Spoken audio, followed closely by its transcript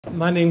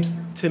My name's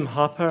Tim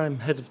Harper. I'm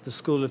head of the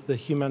School of the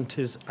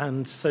Humanities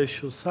and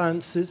Social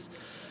Sciences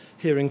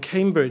here in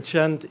Cambridge,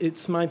 and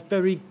it's my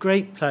very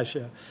great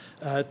pleasure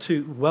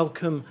to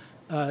welcome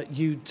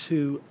you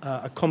to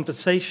a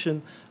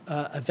conversation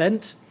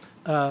event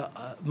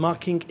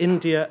marking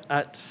India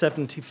at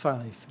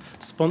 75,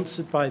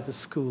 sponsored by the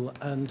school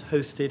and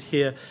hosted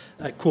here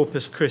at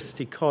Corpus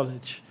Christi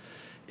College.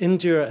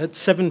 India at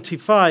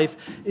 75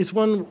 is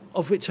one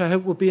of which I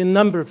hope will be a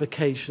number of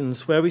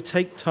occasions where we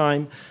take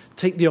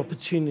the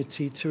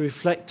opportunity to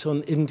reflect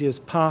on India's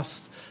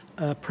past,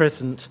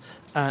 present,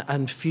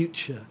 and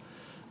future.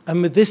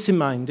 And with this in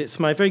mind, it's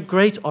my very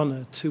great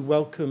honour to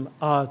welcome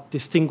our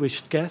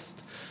distinguished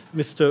guest,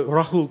 Mr.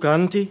 Rahul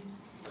Gandhi.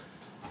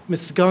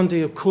 Mr.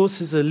 Gandhi, of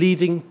course, is a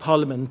leading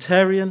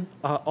parliamentarian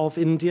of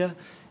India.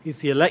 He's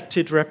the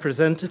elected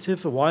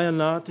representative of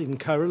Wayanad in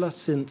Kerala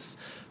since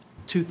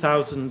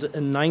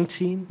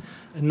 2019,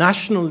 a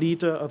national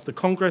leader of the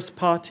Congress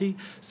Party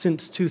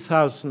since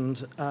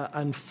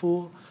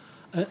 2004,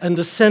 and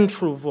a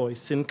central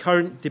voice in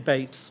current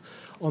debates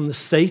on the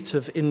state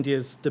of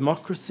India's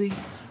democracy,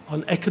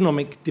 on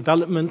economic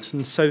development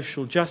and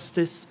social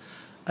justice,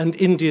 and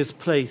India's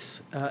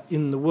place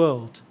in the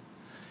world.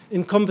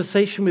 In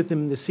conversation with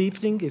him this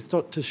evening is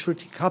Dr.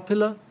 Shruti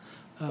Kapila,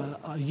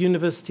 a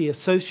university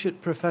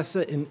associate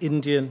professor in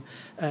Indian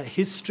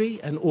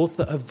history and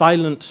author of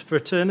Violent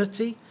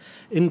Fraternity,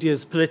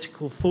 India's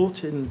Political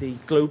Thought in the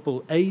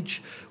Global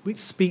Age, which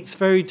speaks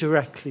very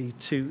directly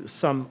to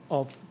some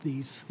of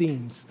these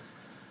themes.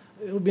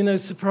 It will be no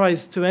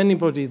surprise to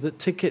anybody that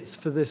tickets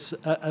for this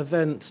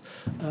event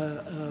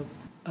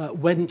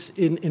went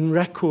in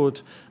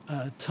record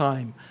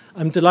time.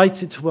 I'm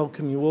delighted to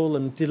welcome you all.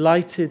 I'm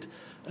delighted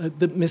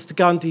that Mr.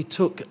 Gandhi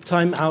took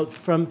time out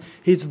from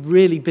his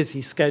really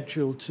busy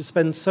schedule to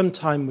spend some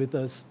time with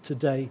us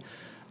today.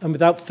 And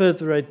without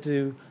further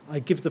ado, I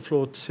give the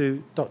floor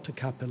to Dr.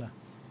 Kapila.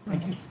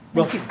 Thank you.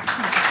 Welcome. Thank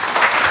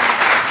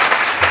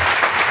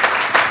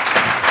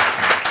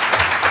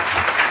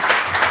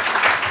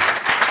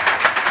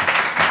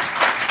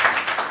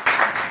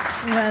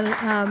you.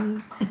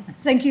 Well,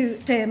 thank you,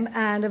 Tim,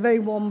 and a very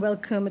warm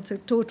welcome. It's a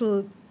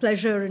total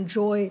pleasure and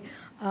joy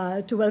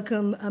to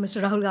welcome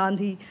Mr. Rahul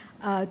Gandhi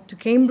to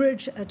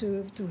Cambridge,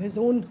 to his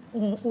own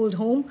old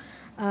home,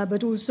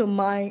 but also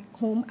my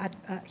home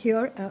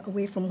here,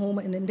 away from home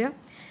in India.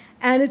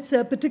 And it's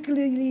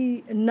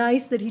particularly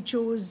nice that he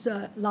chose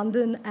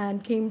London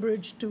and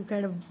Cambridge to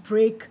kind of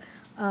break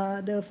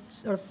the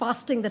sort of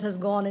fasting that has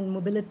gone in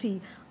mobility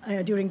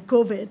during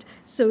COVID.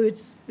 So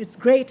it's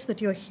great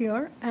that you're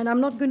here. And I'm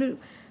not going to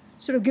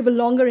sort of give a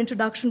longer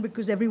introduction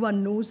because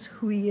everyone knows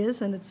who he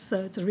is, and it's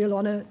a real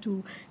honor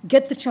to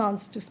get the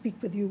chance to speak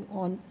with you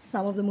on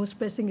some of the most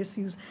pressing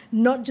issues,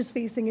 not just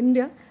facing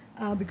India,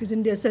 because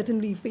India is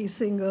certainly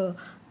facing a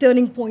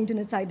turning point in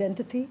its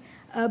identity,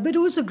 but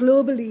also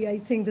globally. I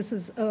think this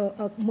is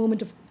a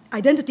moment of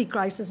identity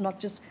crisis, not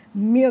just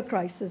mere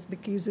crisis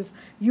because of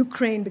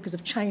Ukraine, because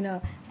of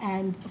China,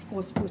 and of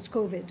course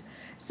post-COVID.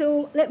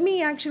 So let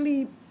me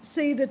actually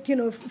say that,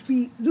 if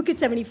we look at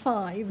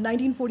 75,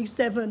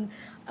 1947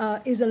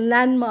 is a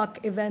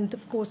landmark event,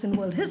 of course, in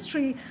world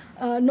history,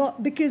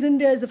 not because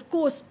India is, of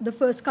course, the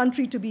first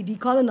country to be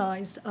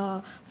decolonized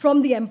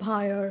from the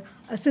empire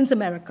since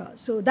America.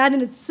 So that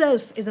in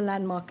itself is a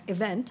landmark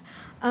event.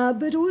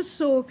 But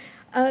also,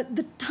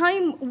 the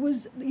time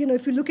was,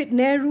 if you look at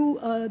Nehru,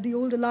 the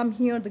old alum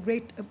here, the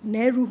great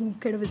Nehru, who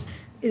kind of is,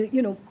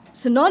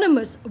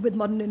 synonymous with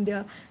modern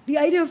India, the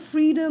idea of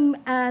freedom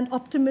and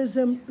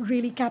optimism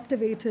really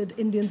captivated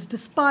Indians,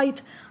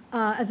 despite,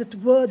 as it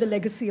were, the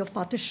legacy of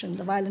partition,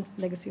 the violent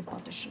legacy of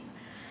partition.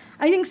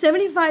 I think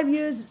 75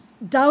 years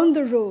down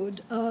the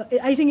road,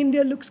 I think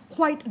India looks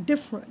quite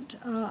different.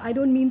 I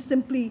don't mean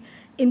simply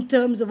in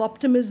terms of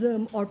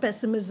optimism or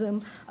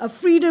pessimism.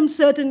 Freedom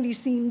certainly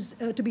seems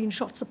to be in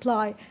short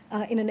supply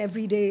in an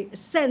everyday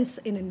sense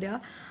in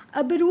India.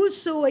 But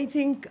also, I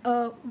think,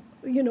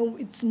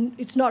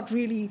 it's not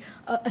really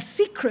a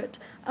secret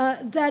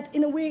that,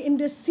 in a way,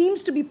 India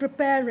seems to be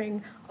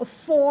preparing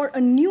for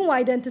a new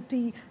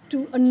identity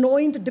to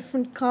anoint a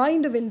different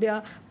kind of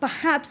India,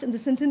 perhaps in the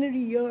centenary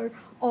year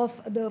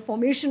of the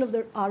formation of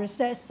the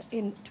RSS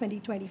in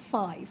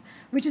 2025,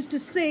 which is to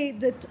say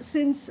that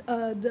since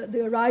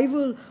the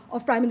arrival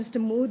of Prime Minister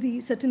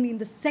Modi, certainly in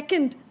the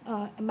second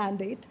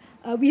mandate,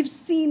 we've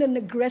seen an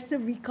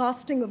aggressive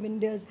recasting of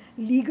India's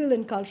legal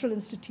and cultural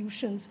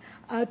institutions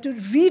to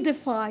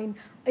redefine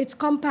its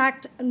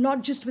compact,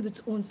 not just with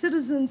its own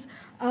citizens,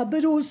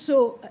 but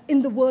also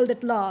in the world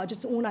at large,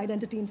 its own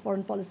identity in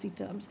foreign policy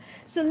terms.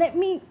 So let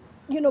me,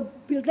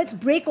 let's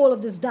break all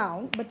of this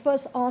down, but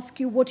first ask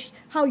you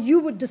how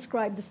you would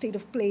describe the state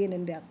of play in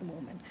India at the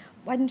moment.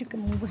 Why don't you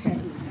move ahead?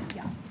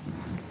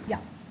 Yeah.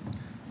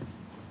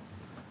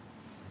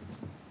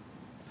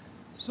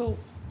 So,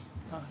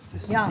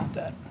 this is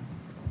that.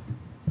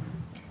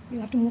 You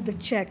have to move the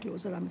chair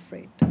closer, I'm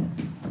afraid.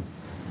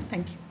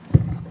 Thank you.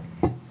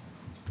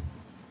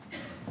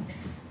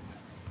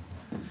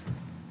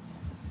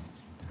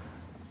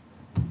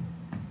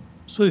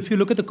 So if you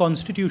look at the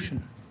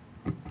Constitution,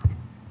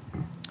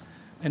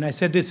 and I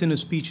said this in a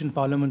speech in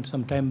Parliament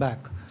some time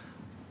back,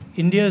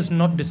 India is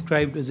not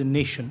described as a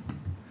nation.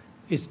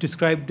 It's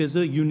described as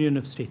a union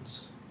of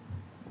states.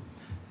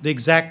 The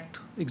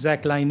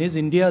exact line is,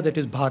 India, that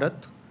is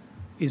Bharat,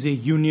 is a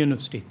union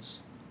of states.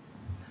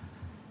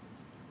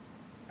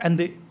 And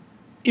the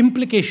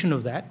implication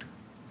of that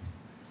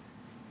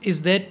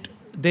is that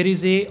there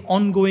is a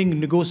ongoing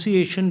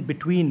negotiation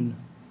between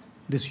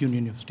this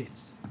union of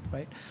states,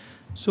 right?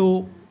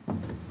 So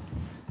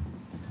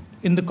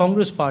in the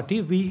Congress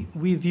party,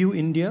 we view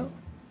India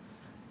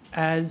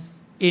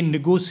as a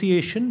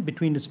negotiation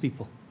between its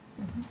people.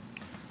 Mm-hmm.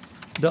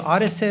 The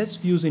RSS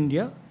views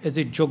India as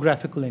a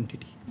geographical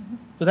entity. Mm-hmm.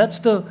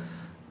 So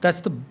that's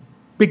the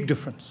big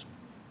difference.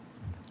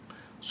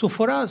 So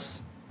for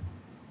us,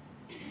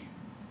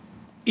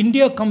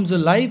 India comes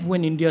alive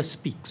when India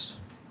speaks,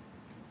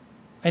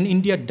 and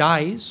India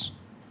dies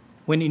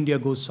when India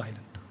goes silent.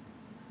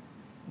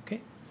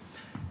 Okay?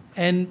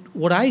 And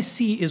what I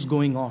see is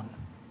going on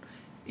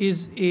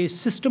is a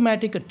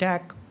systematic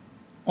attack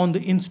on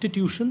the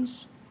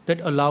institutions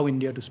that allow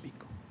India to speak.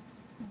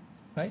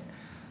 Right?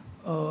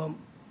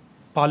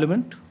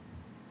 Parliament,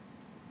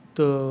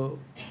 the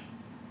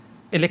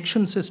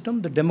election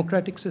system, the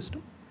democratic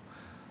system,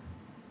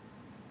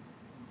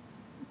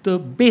 the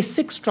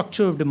basic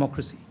structure of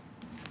democracy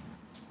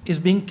is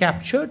being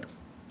captured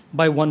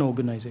by one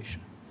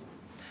organization.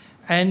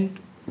 And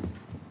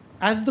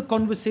as the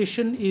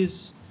conversation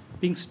is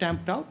being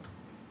stamped out,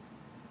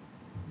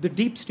 the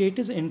deep state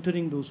is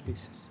entering those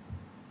spaces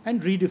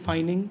and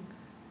redefining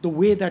the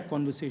way that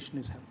conversation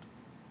is held.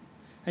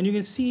 And you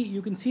can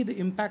see the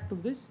impact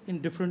of this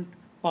in different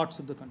parts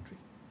of the country.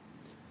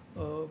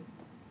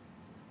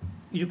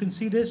 You can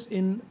see this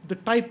in the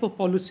type of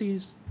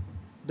policies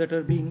that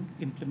are being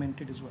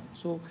implemented as well.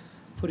 So,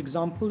 for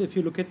example, if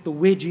you look at the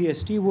way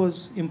GST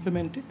was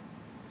implemented,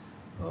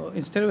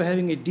 instead of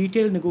having a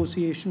detailed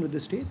negotiation with the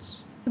states.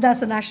 So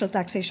that's a national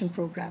taxation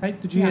program.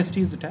 Right, the GST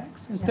is the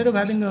tax. Instead of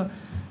having a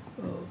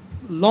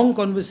long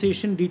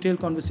conversation, detailed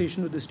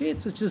conversation with the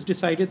states, it's just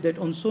decided that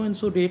on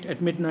so-and-so date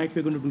at midnight,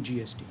 we're going to do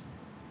GST.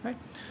 Right?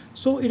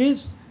 So it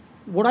is,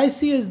 what I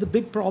see as the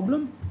big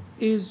problem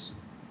is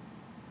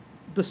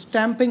the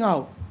stamping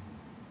out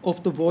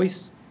of the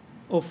voice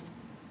of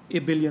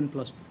 1 billion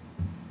plus people.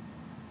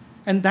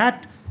 And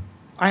that,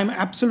 I'm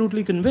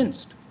absolutely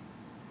convinced,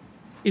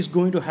 is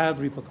going to have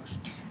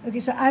repercussions. Okay,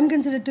 so I'm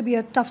considered to be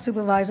a tough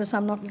supervisor, so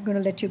I'm not going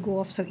to let you go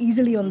off so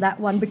easily on that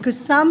one, because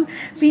some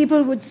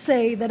people would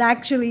say that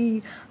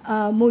actually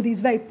Modi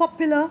is very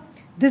popular.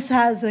 This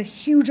has a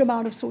huge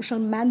amount of social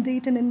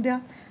mandate in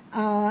India,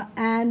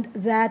 and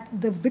that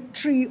the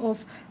victory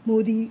of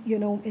Modi,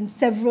 in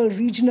several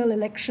regional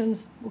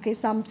elections, okay,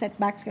 some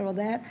setbacks here or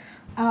there,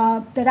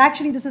 that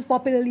actually this is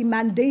popularly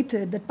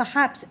mandated, that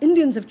perhaps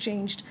Indians have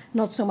changed,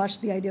 not so much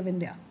the idea of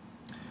India.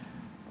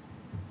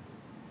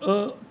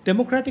 A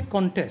democratic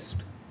contest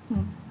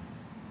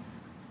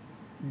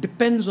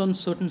depends on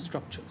certain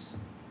structures.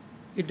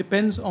 It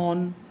depends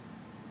on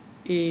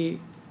a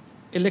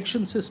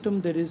election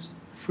system that is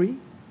free.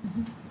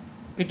 Mm-hmm.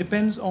 It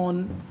depends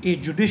on a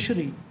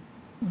judiciary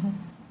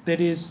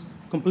that is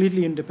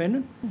completely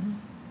independent. Mm-hmm.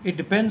 It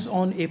depends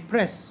on a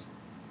press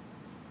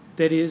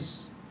that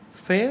is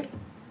fair.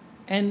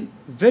 And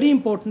very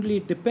importantly,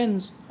 it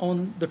depends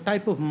on the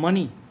type of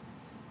money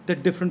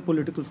that different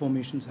political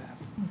formations have.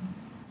 Mm-hmm.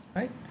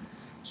 Right?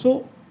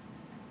 So,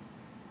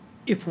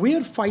 if we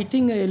are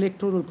fighting an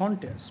electoral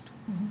contest,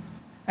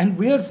 and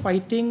we are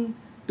fighting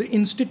the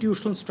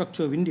institutional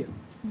structure of India,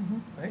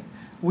 right?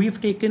 We have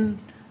taken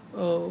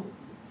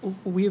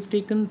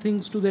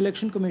things to the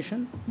Election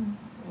Commission,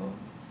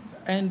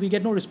 and we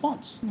get no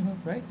response,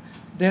 right?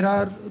 There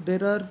are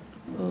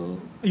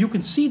you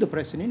can see the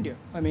press in India.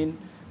 I mean,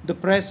 the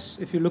press,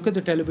 if you look at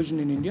the television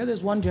in India,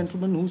 there's one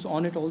gentleman who's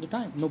on it all the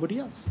time, nobody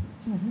else,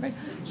 right?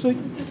 So,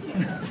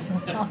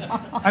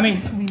 I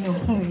mean, we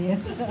know,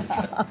 yes.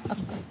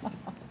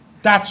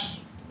 That's,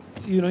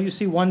 you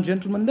see one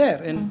gentleman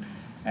there,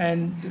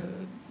 and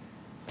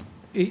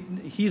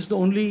he's the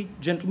only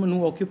gentleman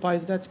who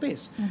occupies that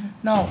space.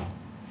 Now,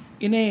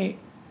 in a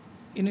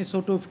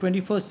sort of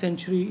 21st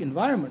century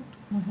environment,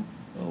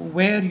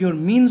 where your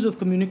means of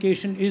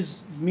communication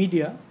is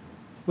media,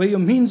 where your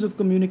means of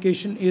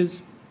communication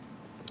is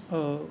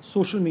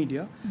social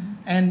media,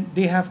 and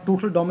they have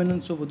total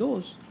dominance over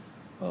those,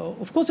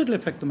 of course it will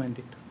affect the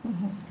mandate.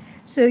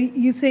 So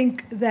you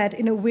think that,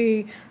 in a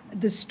way,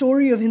 the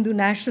story of Hindu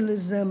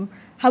nationalism,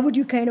 how would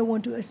you kind of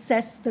want to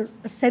assess the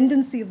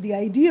ascendancy of the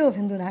idea of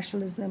Hindu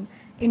nationalism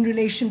in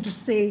relation to,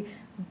 say,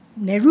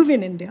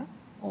 Nehruvian India,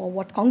 or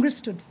what Congress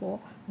stood for,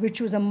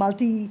 which was a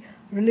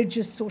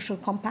multi-religious social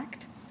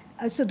compact?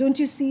 So don't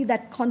you see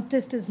that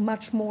contest is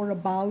much more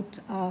about,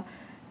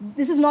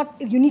 this is not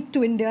unique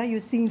to India, you're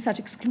seeing such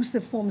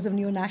exclusive forms of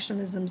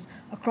neo-nationalisms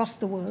across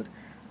the world.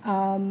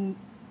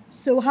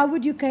 So how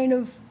would you kind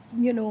of,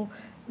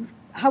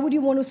 how would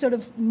you want to sort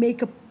of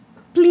make a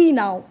plea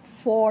now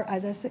for,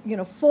 as I said,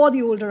 for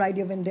the older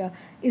idea of India?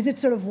 Is it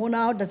sort of worn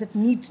out? Does it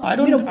need? I'm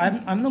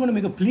not going to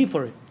make a plea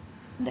for it.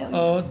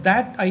 No.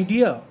 That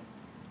idea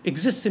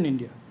exists in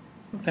India.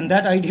 Okay. And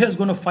that idea is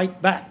going to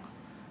fight back.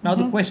 Now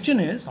the question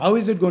is, how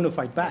is it going to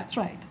fight back? That's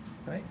right.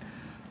 Right?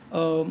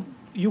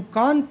 You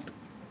can't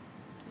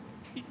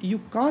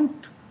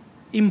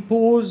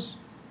impose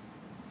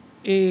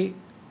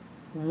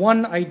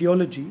one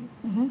ideology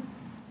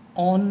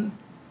on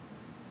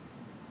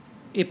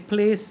a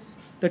place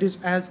that is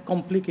as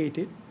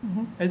complicated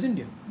as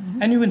India,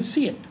 and you can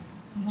see it.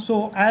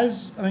 So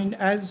as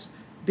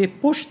they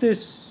push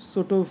this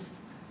sort of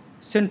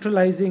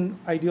centralizing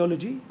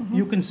ideology,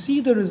 you can see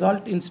the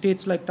result in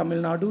states like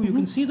Tamil Nadu, you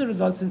can see the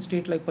results in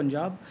states like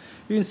Punjab,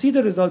 you can see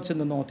the results in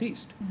the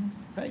Northeast,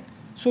 right?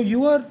 So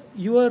you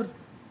are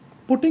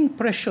putting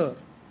pressure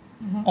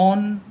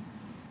on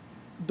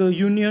the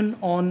union,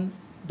 on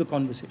the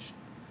conversation,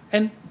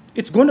 and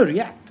it's going to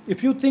react.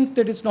 If you think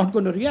that it's not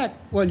going to react,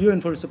 well, you're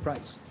in for a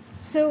surprise.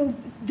 So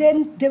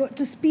then,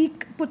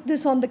 put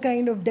this on the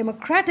kind of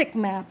democratic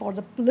map or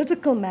the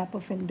political map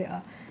of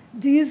India,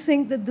 do you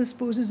think that this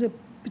poses a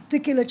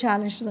particular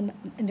challenge to the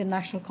Indian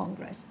National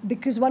Congress?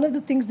 Because one of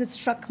the things that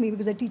struck me,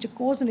 because I teach a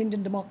course on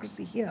Indian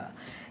democracy here,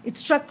 it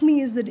struck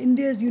me is that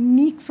India is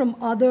unique from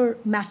other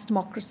mass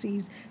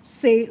democracies,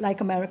 say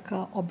like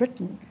America or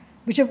Britain,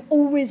 which have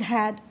always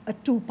had a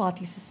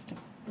two-party system,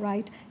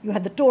 right? You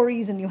had the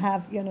Tories and you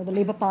have, the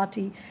Labour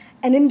Party.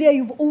 And India,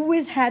 you've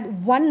always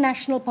had one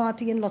national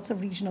party and lots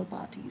of regional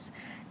parties.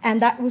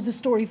 And that was the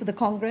story for the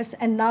Congress.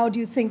 And now do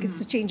you think it's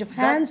a change of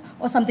hands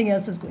or something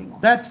else is going on?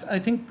 That's, I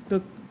think,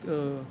 the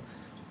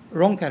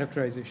wrong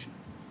characterization,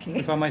 okay,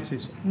 if I might say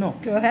so. No.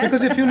 Go ahead.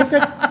 Because if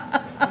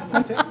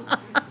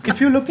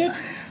you look at,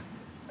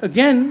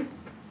 again,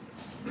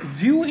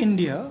 view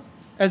India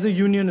as a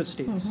union of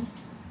states.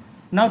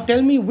 Now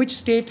tell me which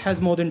state has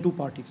more than two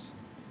parties.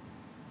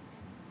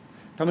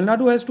 Tamil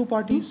Nadu has two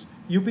parties,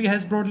 UP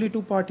has broadly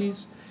two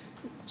parties.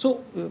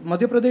 So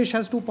Madhya Pradesh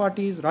has two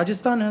parties,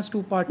 Rajasthan has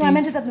two parties. No, I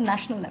meant it at the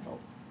national level.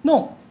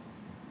 No.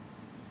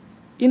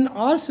 In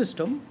our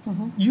system,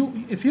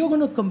 if you're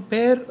going to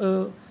compare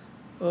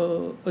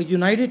a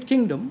United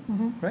Kingdom,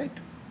 right?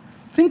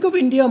 Think of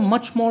India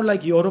much more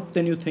like Europe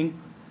than you think.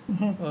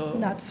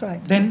 That's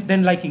right.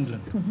 Than like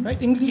England,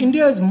 right?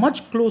 India is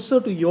much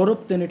closer to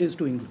Europe than it is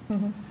to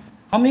England.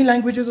 How many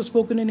languages are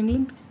spoken in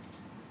England?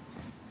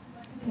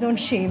 Don't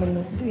shame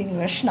the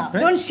English now. Right?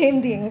 Don't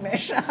shame the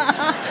English.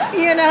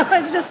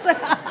 It's just,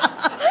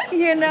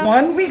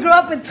 One? we grew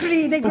up with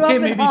three, they grew up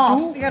with maybe half,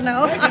 two.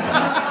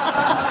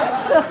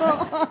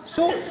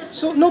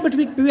 So no, but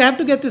we have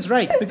to get this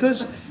right,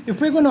 because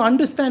if we're going to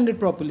understand it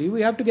properly,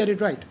 we have to get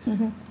it right.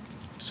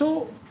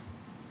 So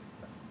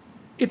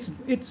it's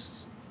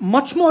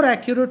much more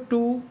accurate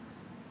to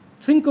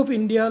think of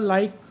India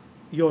like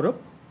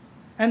Europe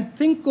and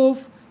think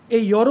of a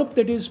Europe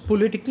that is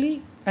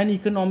politically and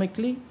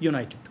economically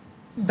united.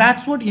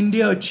 That's what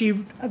India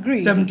achieved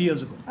 70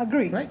 years ago.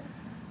 Agreed. Right?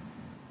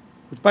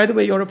 Which, by the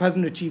way, Europe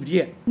hasn't achieved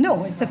yet.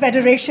 No, it's a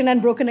federation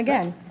and broken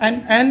again.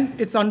 And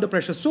it's under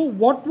pressure. So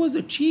what was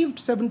achieved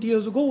 70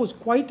 years ago was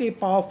quite a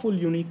powerful,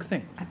 unique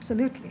thing.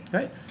 Absolutely.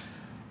 Right?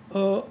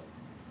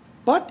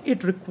 But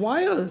it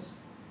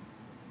requires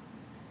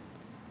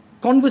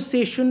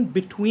conversation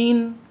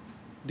between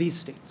these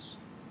states.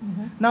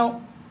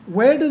 Now,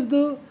 where does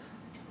the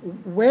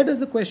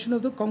question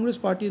of the Congress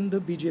Party and the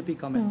BJP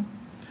come in?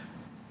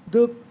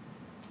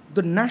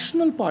 The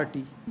National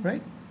Party,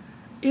 right,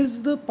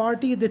 is the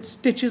party that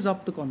stitches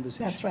up the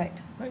conversation. That's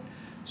right. Right.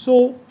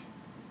 So,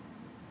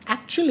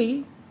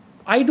 actually,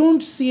 I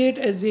don't see it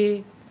as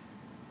a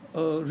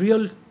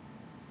real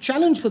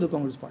challenge for the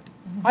Congress Party.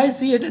 I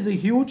see it as a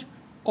huge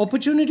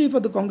opportunity for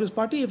the Congress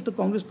Party if the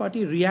Congress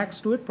Party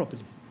reacts to it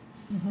properly.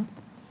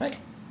 Right?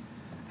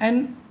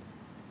 And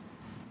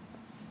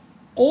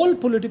all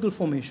political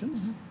formations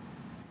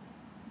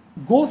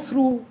go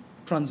through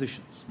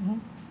transitions.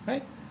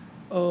 Right?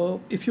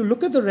 If you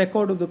look at the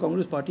record of the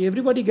Congress Party,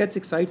 everybody gets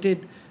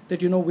excited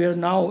that we are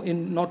now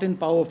not in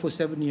power for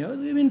 7 years,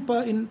 we're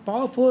in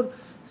power for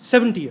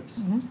 70 years.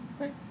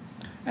 Right?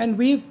 And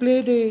we've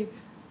played a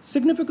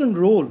significant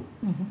role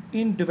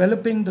in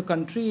developing the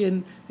country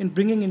and in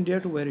bringing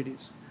India to where it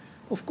is.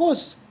 Of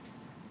course,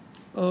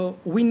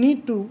 we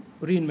need to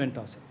reinvent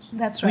ourselves.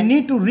 That's right. We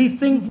need to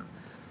rethink.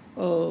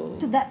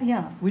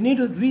 We need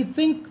to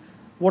rethink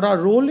what our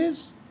role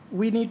is.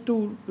 We need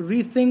to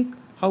rethink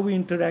how we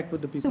interact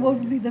with the people. So what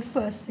would be the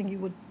first thing you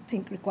would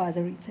think requires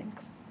a rethink?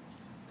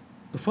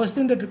 The first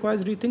thing that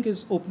requires rethink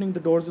is opening the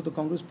doors of the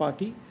Congress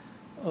Party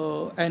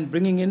and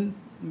bringing in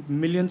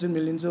millions and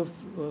millions of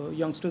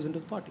youngsters into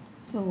the party.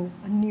 So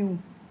a new,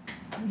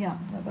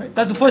 Right.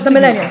 That's the first thing.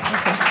 Millennium. Okay.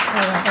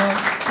 All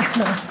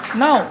right.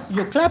 Now,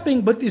 you're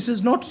clapping, but this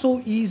is not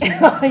so easy.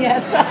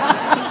 Yes.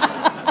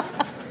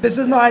 This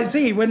is not, I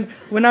see,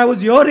 when I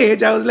was your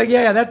age, I was like,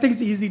 yeah, that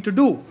thing's easy to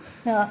do.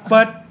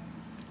 But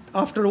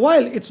after a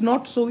while, it's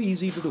not so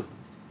easy to do.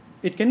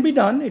 It can be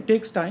done, it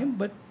takes time,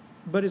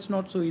 but it's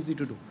not so easy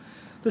to do.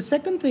 The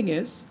second thing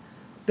is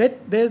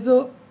that there's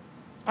a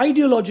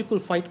ideological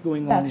fight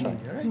going on in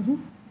India, right?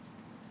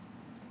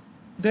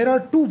 There are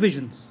two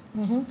visions.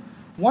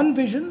 One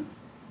vision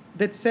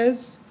that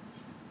says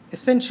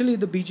essentially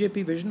the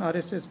BJP vision,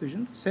 RSS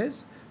vision,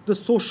 says the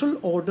social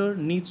order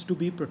needs to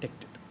be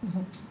protected.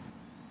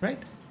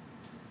 Right?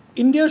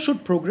 India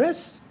should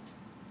progress,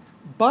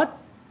 but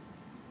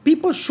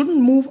people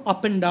shouldn't move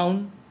up and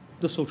down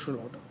the social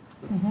order.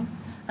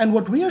 And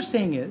what we are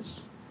saying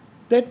is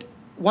that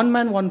one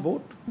man, one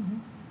vote,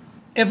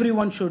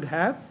 everyone should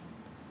have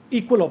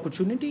equal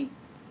opportunity,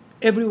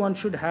 everyone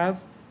should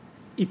have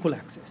equal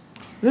access.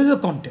 This is a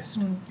contest.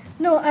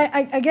 No,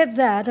 I get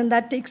that, and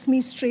that takes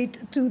me straight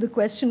to the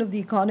question of the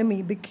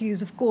economy,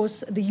 because, of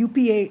course, the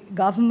UPA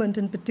government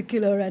in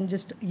particular, and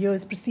just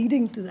years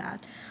preceding to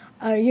that,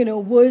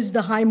 was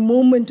the high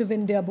moment of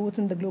India, both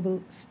in the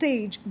global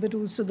stage, but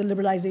also the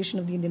liberalization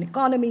of the Indian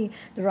economy,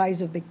 the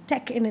rise of big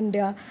tech in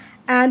India,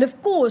 and,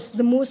 of course,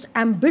 the most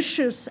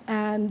ambitious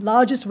and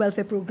largest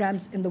welfare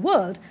programs in the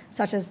world,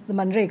 such as the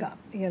Manrega,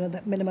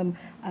 the minimum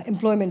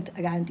employment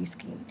guarantee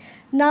scheme.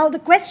 Now, the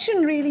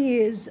question really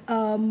is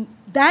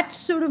that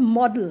sort of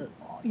model,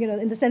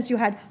 in the sense you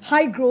had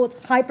high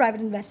growth, high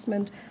private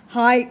investment,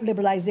 high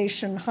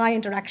liberalization, high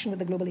interaction with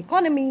the global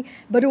economy,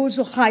 but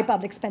also high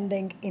public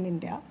spending in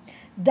India.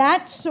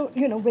 That,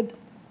 with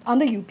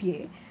under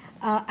UPA,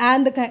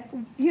 and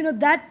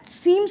that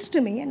seems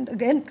to me, and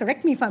again,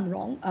 correct me if I'm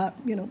wrong,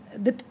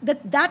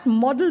 that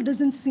model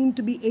doesn't seem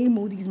to be a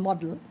Modi's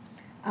model,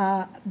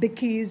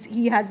 because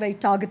he has very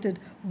targeted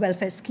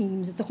welfare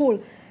schemes. It's a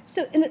whole.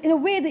 So in a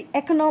way, the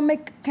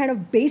economic kind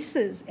of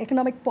basis,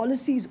 economic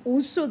policies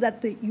also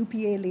that the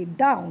UPA laid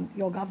down,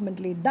 your government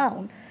laid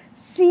down,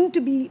 seem to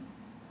be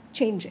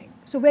changing.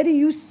 So where do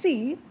you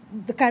see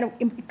the kind of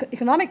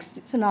economic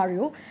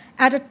scenario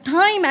at a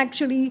time,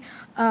 actually,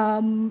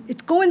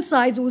 it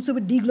coincides also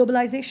with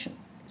deglobalization.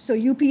 So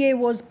UPA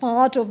was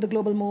part of the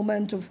global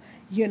moment of,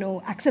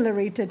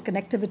 accelerated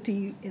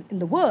connectivity in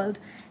the world.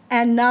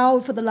 And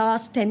now for the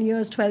last 10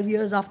 years, 12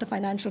 years after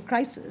financial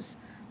crisis,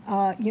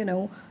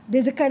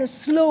 there's a kind of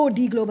slow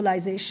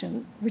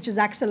deglobalization, which is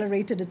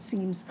accelerated, it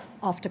seems,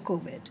 after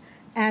COVID.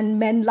 And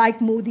men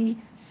like Modi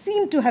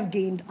seem to have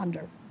gained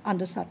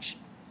under such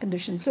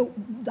conditions. So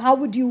how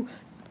would you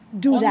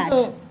do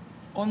that?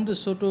 On the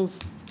sort of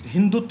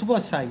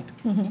Hindutva side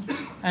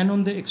and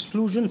on the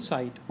exclusion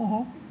side,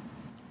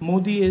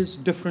 Modi is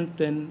different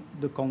than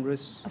the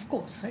Congress. Of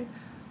course. Right?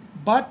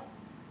 But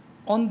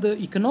on the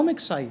economic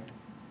side,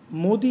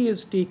 Modi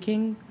is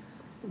taking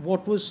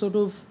what was sort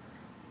of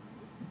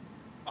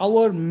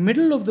our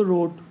middle of the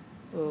road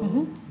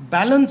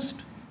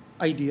balanced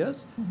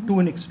ideas to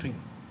an extreme.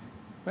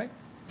 Right?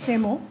 Say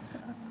more.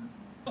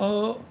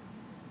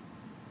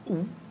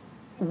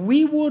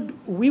 We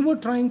were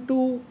trying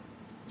to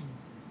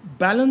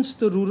balance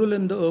the rural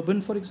and the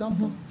urban, for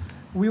example.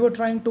 We were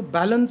trying to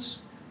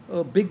balance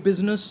big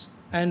business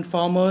and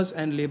farmers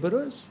and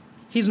laborers.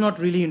 He's not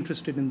really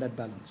interested in that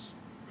balance.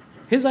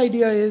 His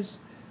idea is,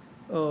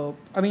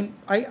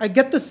 I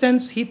get the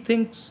sense he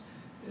thinks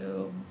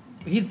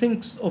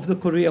of the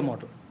Korea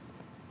model,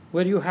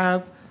 where you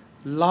have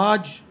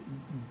large,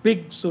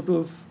 big sort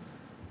of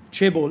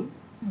chaebol,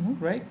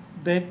 right,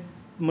 that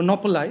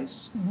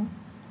monopolize,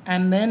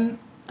 and then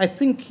I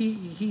think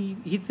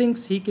he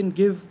thinks he can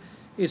give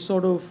a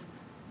sort of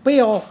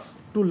payoff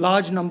to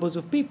large numbers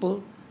of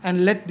people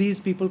and let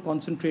these people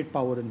concentrate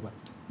power and wealth.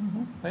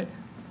 Right?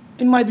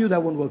 In my view,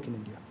 that won't work in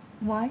India.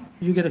 Why?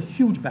 You get a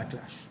huge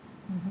backlash.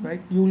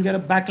 Right? You will get a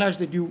backlash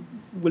that you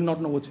will not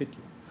know what's hit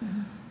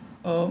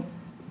you.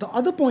 The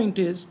other point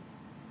is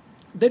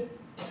that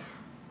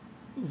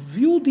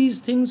view these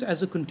things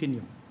as a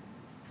continuum.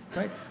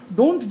 Right?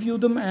 Don't view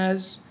them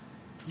as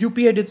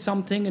UPA did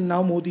something and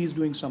now Modi is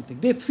doing something.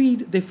 They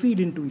feed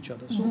into each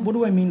other. So what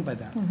do I mean by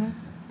that?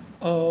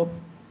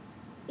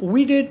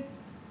 We did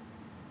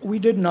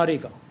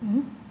Narega,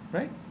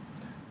 right?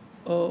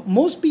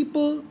 Most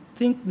people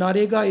think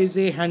Narega is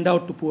a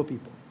handout to poor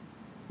people.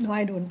 No,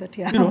 I don't, but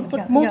yeah.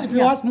 If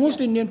you ask most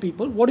Indian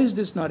people, what is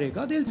this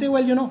Narega? They'll say,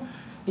 well,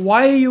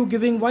 why are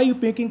you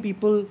making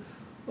people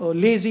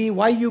lazy?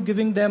 Why are you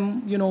giving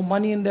them,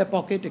 money in their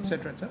pocket,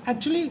 etc., etc.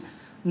 Actually,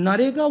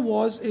 Narega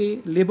was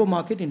a labor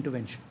market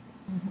intervention,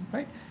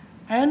 right?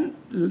 And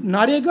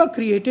Narega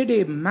created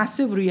a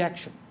massive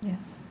reaction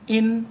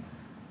in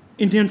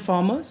Indian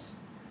farmers.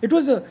 It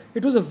was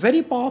a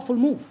very powerful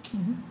move,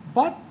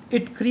 but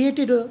it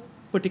created a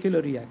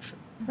particular reaction,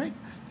 right?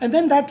 And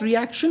then that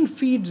reaction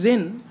feeds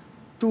in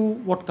to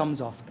what comes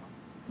after.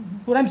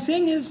 What I'm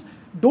saying is,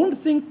 don't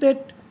think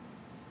that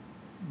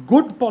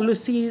good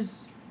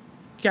policies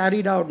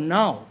carried out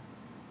now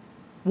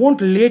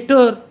won't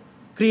later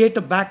create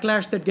a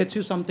backlash that gets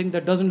you something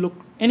that doesn't look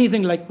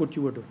anything like what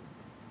you were doing.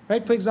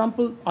 Right? For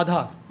example,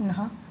 Aadhaar.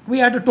 We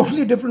had a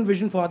totally different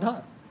vision for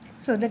Aadhaar.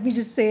 So let me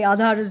just say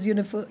Aadhaar is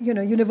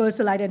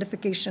universal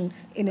identification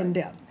in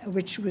India,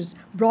 which was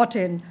brought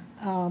in.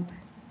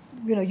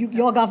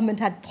 Your government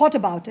had thought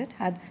about it,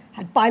 had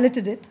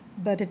piloted it,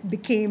 but it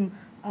became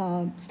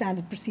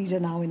standard procedure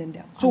now in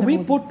India. So we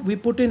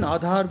put in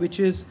Aadhaar, which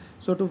is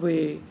sort of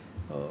a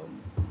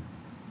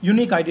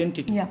unique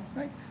identity.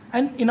 Right?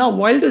 And in our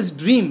wildest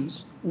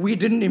dreams, we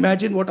didn't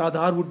imagine what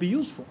Aadhaar would be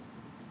used for.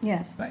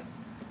 Yes. Right.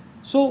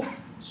 So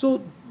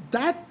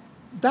that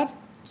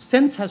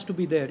sense has to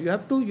be there. You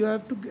have to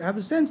have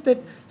a sense that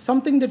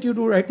something that you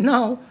do right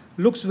now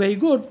looks very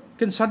good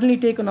can suddenly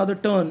take another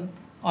turn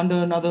under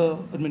another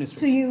administration.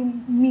 So you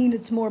mean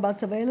it's more about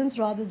surveillance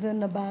rather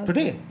than about...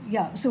 Today?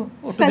 Yeah, so...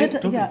 Today,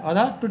 yeah.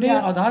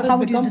 Aadhaar How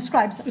would you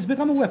describe it's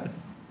become a weapon.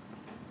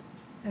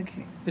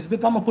 Okay. It's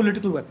become a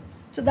political weapon.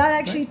 So that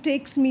actually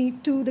takes me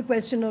to the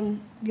question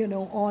on,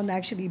 on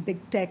actually big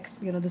tech.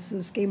 This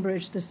is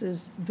Cambridge. This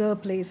is the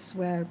place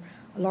where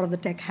a lot of the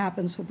tech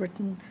happens for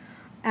Britain.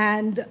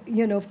 And,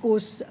 of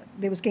course,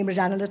 there was Cambridge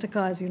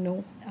Analytica, as you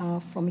know,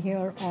 from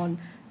here on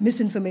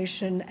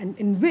misinformation, and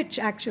in which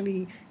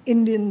actually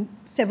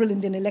several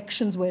Indian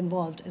elections were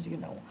involved, as you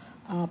know,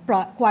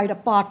 quite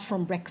apart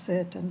from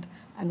Brexit and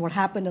what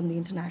happened on the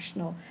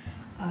international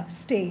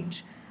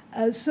stage.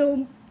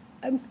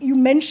 You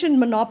mentioned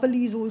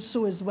monopolies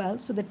also as well.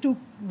 So they're two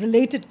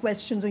related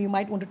questions, or you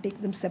might want to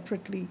take them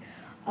separately.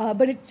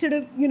 But it's sort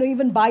of,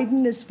 even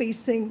Biden is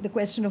facing the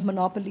question of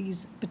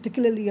monopolies,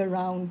 particularly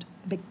around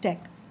big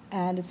tech.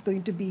 And it's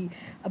going to be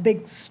a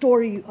big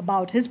story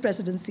about his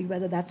presidency,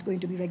 whether that's going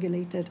to be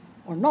regulated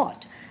or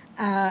not.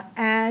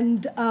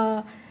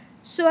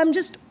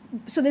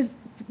 So there's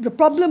the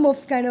problem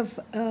of kind of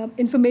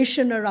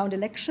information around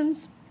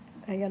elections,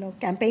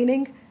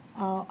 campaigning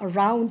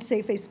around,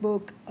 say,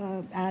 Facebook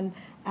and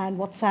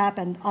WhatsApp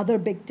and other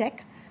big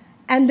tech.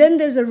 And then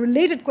there's a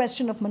related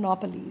question of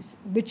monopolies,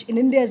 which in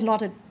India is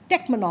not a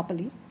tech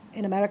monopoly.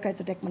 In America, it's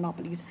a tech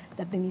monopolies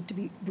that they need to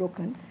be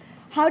broken.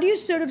 How do you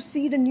sort of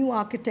see the new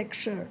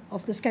architecture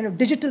of this kind of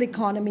digital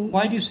economy?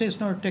 Why do you say it's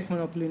not a tech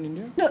monopoly in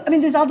India? No, I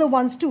mean, there's other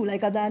ones too,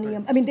 like Adani.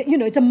 Right. I mean,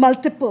 it's a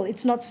multiple.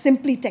 It's not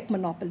simply tech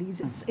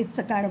monopolies. It's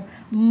a kind of,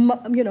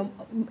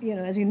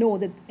 as you know,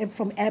 that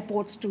from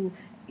airports to,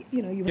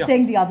 you were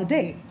saying the other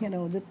day,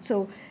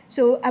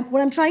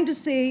 what I'm trying to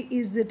say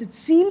is that it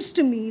seems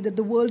to me that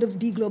the world of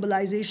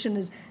deglobalization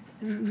is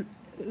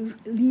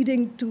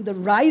leading to the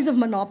rise of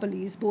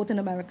monopolies, both in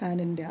America and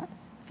India,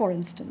 for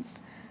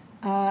instance.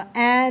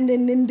 And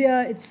in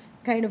India, it's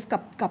kind of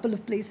couple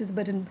of places,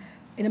 but in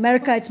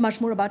America, it's much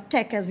more about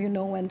tech, as you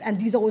know, and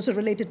these are also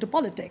related to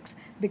politics,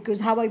 because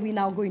how are we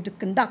now going to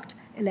conduct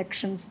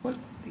elections? Well,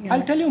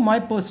 I'll tell you my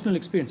personal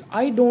experience.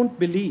 I don't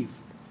believe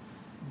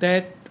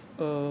that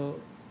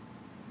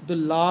the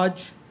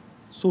large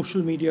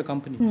social media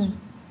companies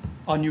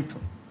are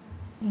neutral.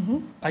 Mm-hmm.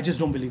 I just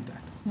don't believe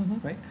that,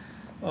 right?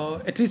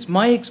 At least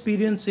my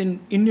experience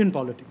in Indian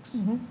politics.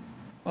 Mm-hmm.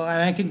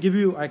 And I can give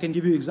you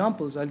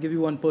examples. I'll give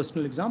you one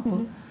personal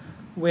example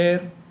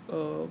where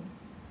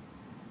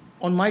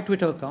on my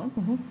Twitter account,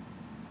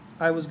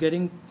 I was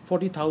getting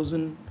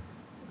 40,000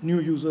 new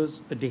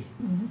users a day,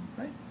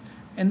 right?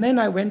 And then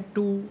I went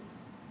to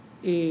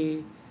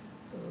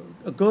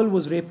a girl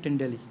was raped in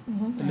Delhi, a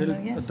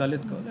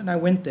Dalit girl, and I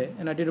went there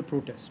and I did a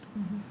protest.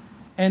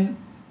 And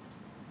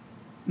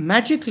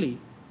magically,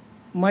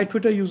 my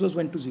Twitter users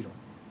went to zero.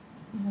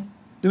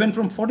 They went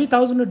from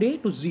 40,000 a day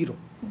to zero.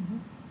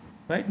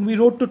 Right? And we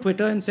wrote to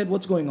Twitter and said,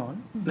 what's going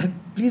on? Like,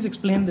 please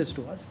explain this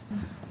to us.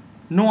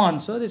 No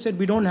answer. They said,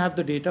 we don't have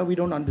the data. We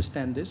don't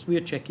understand this. We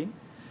are checking.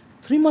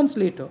 3 months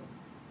later,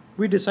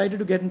 we decided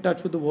to get in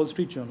touch with the Wall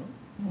Street Journal.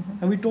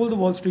 And we told the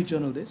Wall Street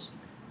Journal this.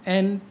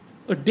 And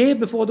a day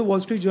before the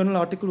Wall Street Journal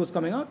article was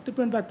coming out, it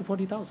went back to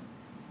 40,000.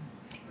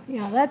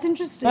 Yeah, that's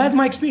interesting. That's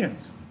my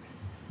experience.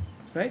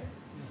 Right?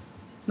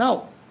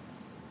 Now,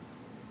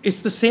 it's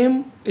the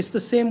same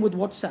with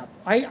WhatsApp.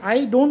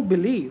 I don't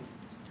believe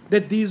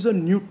that these are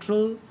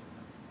neutral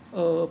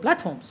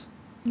platforms.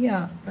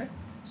 Yeah. Right?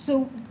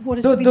 So what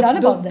is to be done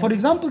about them? For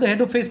example, the head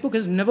of Facebook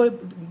has never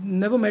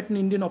met an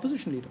Indian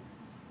opposition leader.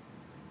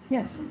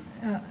 Yes.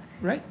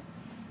 Right?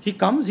 He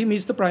comes, he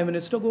meets the Prime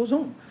Minister, goes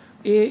home.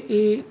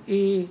 I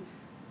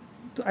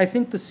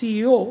think the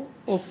CEO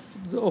of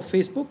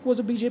Facebook was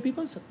a BJP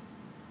person.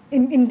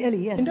 In Delhi,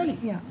 yes. In Delhi.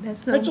 Yeah.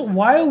 That's, right, so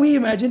why are we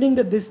imagining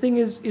that this thing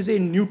is a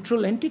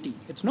neutral entity?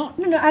 It's not.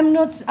 No, I'm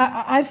not.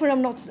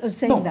 I'm not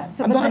saying that.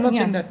 So, I'm not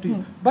saying that to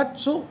you. But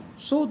so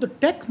the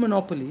tech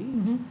monopoly.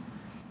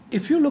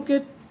 If you look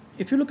at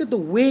the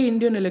way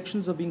Indian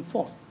elections are being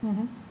fought,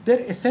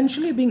 they're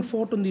essentially being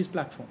fought on these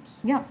platforms.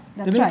 Yeah, that's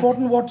right. They're being fought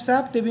on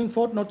WhatsApp. They're being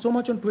fought not so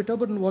much on Twitter,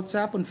 but on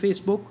WhatsApp, on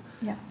Facebook,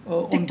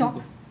 on TikTok.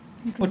 Google.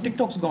 But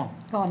TikTok's gone.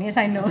 Gone. Yes,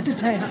 I know.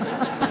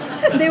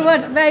 They were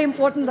very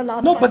important the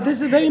last time. No, but this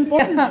is very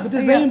important. But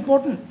this is very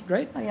important,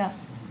 right? Yeah.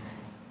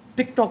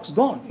 TikTok's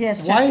gone.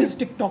 Yes. Why is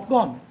TikTok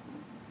gone?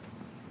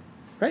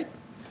 Right?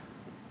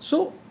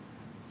 So,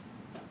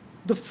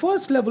 the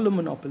first level of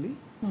monopoly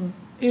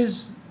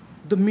is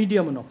the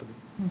media monopoly.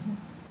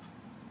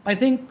 I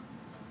think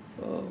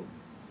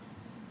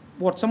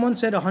someone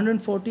said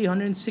 140,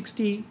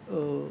 160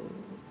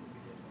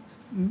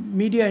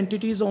 media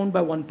entities owned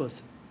by one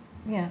person.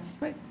 Yes.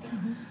 Right.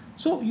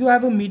 So you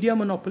have a media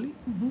monopoly,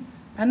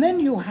 and then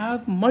you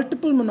have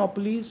multiple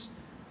monopolies,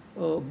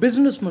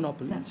 business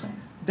monopolies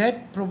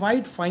that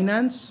provide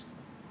finance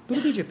to the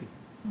BJP.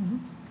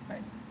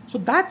 Right. So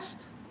that's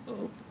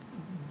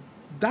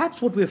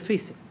what we're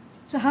facing.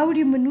 So how would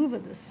you maneuver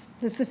this?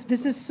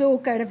 This is so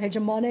kind of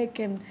hegemonic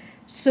and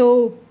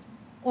so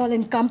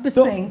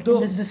all-encompassing in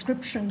this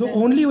description. The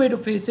only way to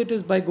face it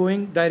is by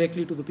going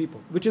directly to the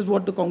people, which is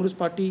what the Congress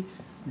Party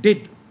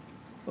did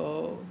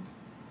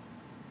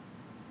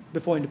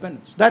before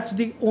independence. That's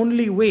the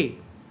only way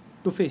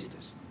to face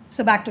this.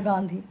 So back to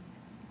Gandhi.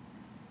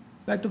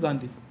 Back to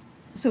Gandhi.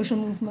 Social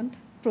movement,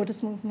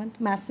 protest movement,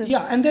 massive.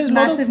 Yeah, and there's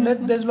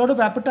a lot of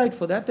appetite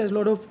for that. There's a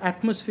lot of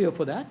atmosphere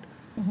for that.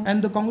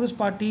 And the Congress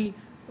Party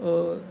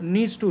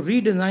needs to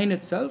redesign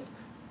itself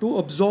to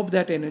absorb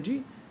that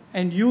energy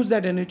and use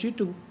that energy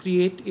to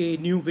create a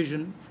new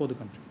vision for the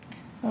country.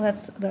 Well,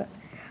 that's the...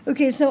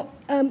 Okay, so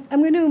I'm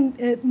going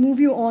to move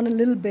you on a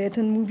little bit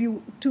and move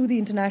you to the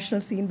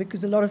international scene,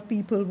 because a lot of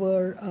people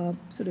were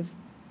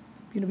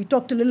we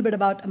talked a little bit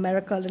about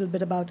America, a little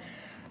bit about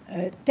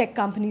tech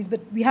companies,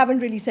 but we haven't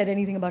really said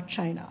anything about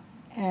China.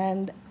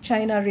 And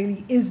China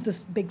really is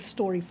this big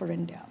story for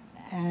India.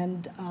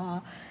 And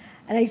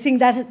I think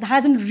that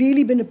hasn't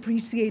really been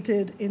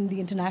appreciated in the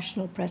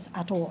international press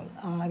at all.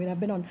 I mean, I've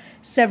been on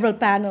several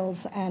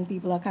panels, and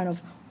people are kind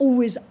of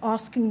always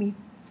asking me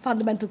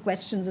fundamental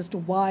questions as to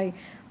why,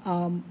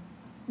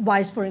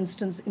 for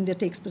instance, India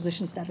takes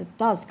positions that it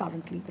does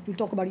currently. But we'll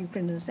talk about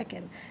Ukraine in a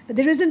second. But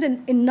there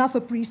isn't enough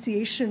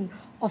appreciation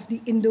of the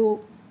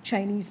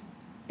Indo-Chinese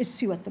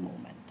issue at the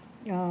moment.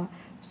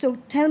 So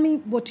tell me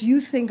what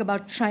you think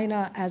about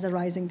China as a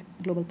rising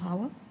global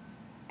power,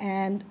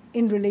 and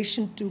in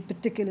relation to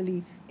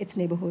particularly its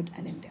neighborhood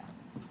and India.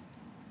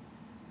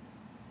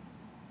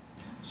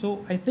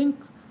 So I think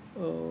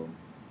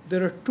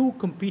there are two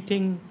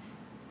competing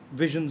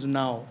visions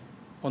now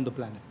on the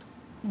planet,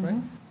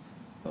 right?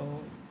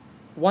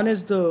 One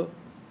is the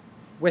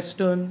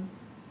Western,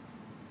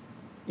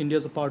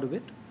 India's a part of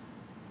it,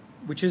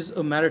 which is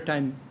a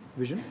maritime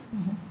vision,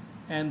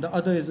 and the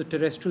other is a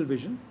terrestrial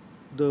vision,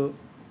 the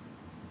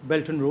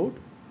Belt and Road,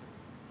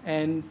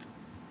 and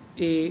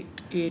a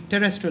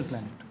terrestrial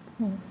planet,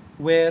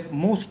 where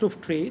most of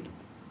trade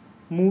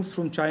moves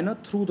from China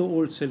through the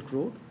old Silk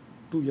Road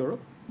to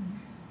Europe,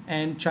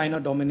 and China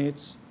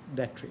dominates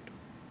that trade.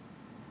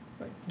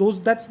 Right?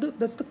 That's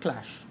the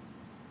clash,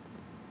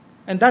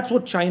 and that's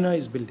what China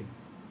is building,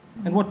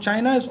 and what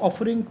China is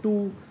offering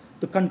to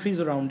the countries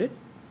around it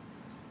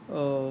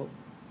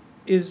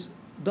is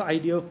the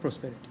idea of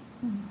prosperity.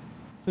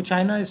 So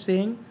China is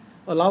saying,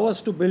 allow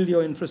us to build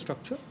your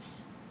infrastructure,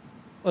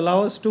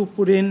 allow us to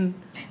put in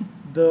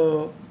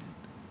the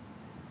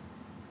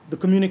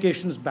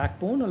communications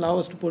backbone, allow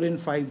us to put in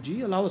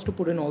 5G, allow us to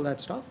put in all that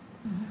stuff.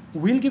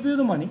 We'll give you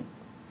the money,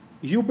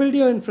 you build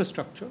your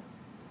infrastructure,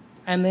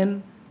 and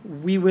then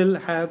we will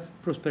have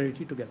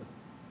prosperity together.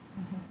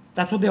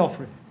 That's what they're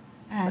offering.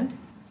 And? Right?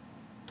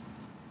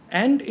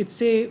 And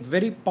it's a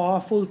very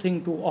powerful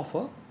thing to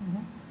offer,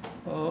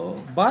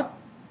 but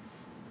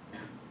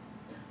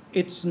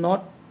it's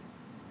not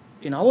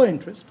in our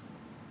interest.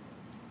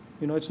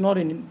 It's not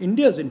in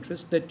India's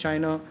interest that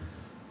China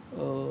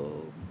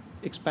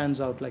expands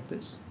out like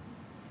this.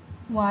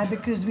 Why?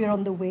 Because we're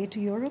on the way to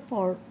Europe,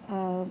 or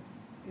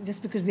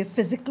just because we're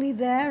physically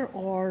there,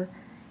 or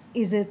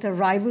is it a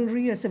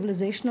rivalry, a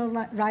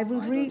civilizational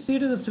rivalry? I don't see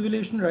it as a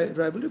civilizational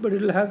rivalry, but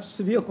it'll have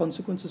severe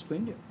consequences for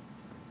India.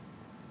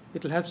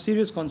 It'll have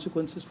serious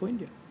consequences for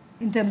India.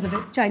 In terms of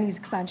Chinese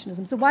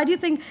expansionism. So why do you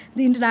think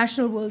the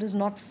international world is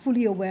not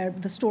fully aware?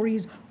 The story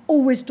is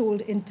always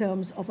told in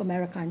terms of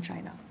America and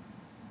China.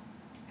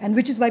 And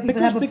which is why people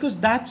because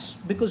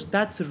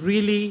that's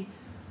really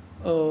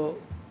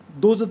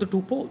those are the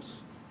two poles,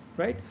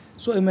 right?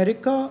 So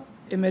America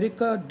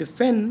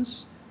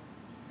defends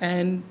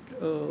and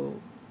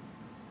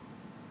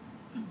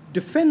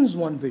defends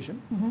one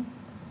vision,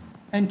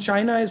 and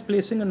China is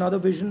placing another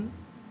vision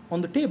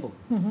on the table.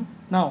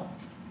 Now,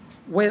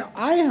 where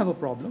I have a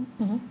problem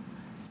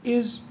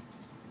is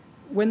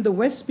when the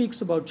West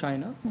speaks about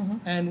China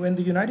and when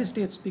the United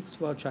States speaks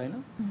about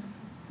China,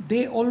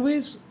 they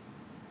always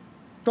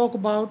talk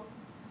about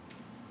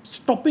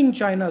stopping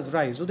China's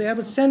rise. So they have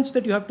a sense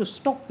that you have to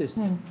stop this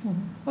thing.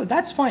 Well,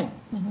 that's fine.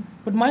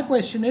 But my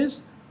question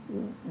is,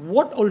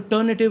 what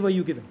alternative are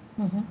you giving?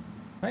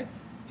 Right?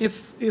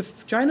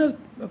 If China's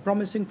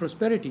promising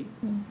prosperity,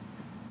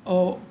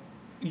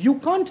 you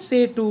can't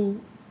say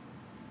to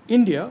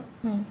India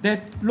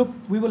that, look,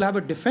 we will have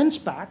a defense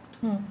pact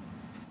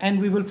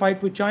and we will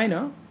fight with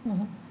China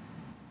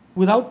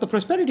without the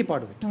prosperity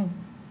part of it.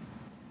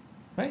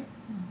 Right?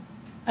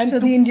 And so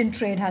the Indian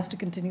trade has to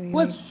continue.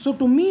 Well, so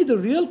to me, the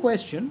real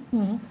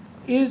question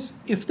is,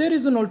 if there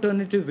is an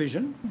alternative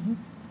vision,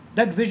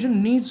 that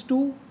vision needs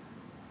to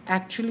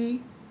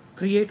actually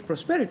create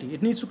prosperity.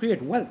 It needs to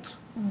create wealth.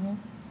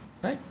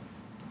 Right?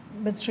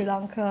 But Sri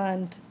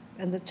Lanka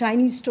and the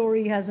Chinese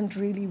story hasn't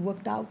really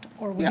worked out,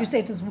 or would you say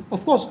it is?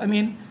 Of course,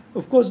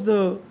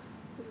 the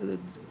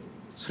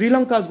Sri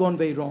Lanka has gone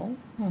very wrong.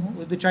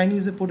 The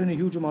Chinese have put in a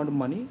huge amount of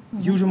money.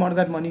 Huge amount of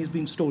that money is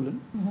being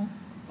stolen,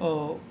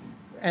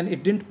 and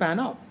it didn't pan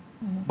out.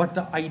 But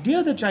the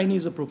idea the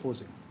Chinese are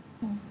proposing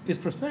is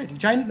prosperity.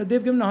 China,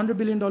 they've given $100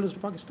 billion to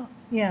Pakistan.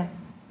 Yeah,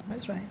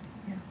 that's right.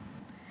 Yeah.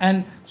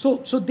 And so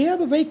they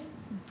have a very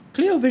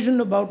clear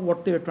vision about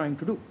what they are trying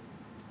to do.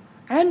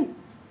 And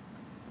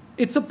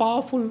it's a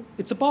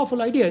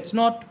powerful idea. It's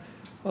not,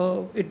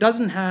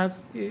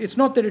 it's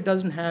not that it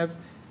doesn't have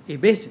a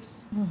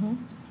basis.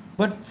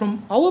 But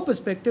from our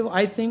perspective,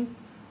 I think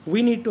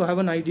we need to have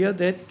an idea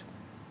that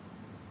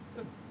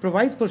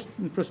provides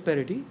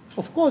prosperity.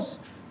 Of course,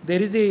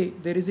 there is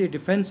a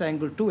defense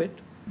angle to it,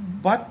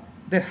 but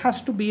there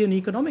has to be an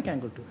economic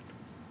angle to it.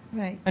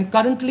 Right. And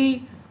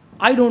currently,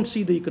 I don't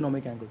see the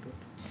economic angle to it.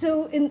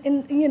 So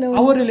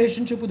Our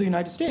relationship with the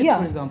United States, yeah,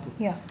 for example,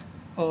 yeah,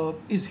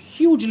 is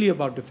hugely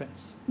about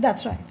defense.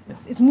 that's right.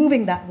 It's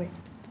moving that way.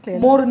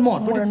 Clearly. More and more.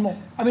 More and more.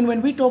 I mean,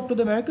 when we talk to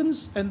the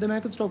Americans and the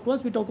Americans talk to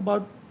us, we talk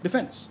about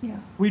defense. Yeah.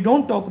 We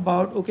don't talk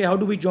about, okay, how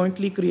do we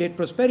jointly create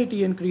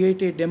prosperity and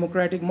create a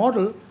democratic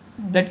model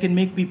that can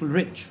make people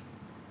rich?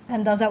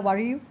 And does that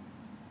worry you?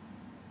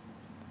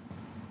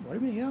 What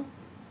do you mean? Yeah,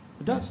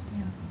 it does.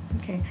 Yeah.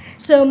 Okay.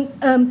 So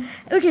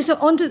so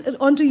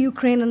onto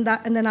Ukraine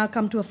and then I'll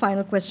come to a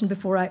final question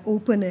before I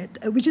open it,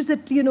 which is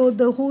that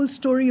the whole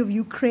story of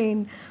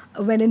Ukraine,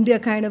 when India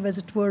kind of, as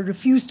it were,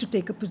 refused to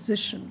take a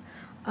position,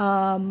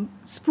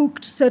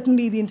 spooked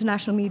certainly the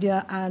international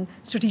media and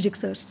strategic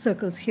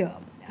circles here.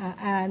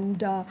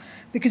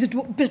 Because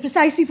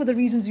precisely for the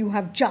reasons you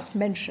have just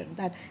mentioned,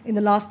 that in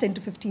the last 10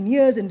 to 15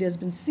 years, India has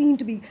been seen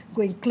to be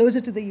going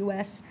closer to the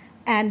US,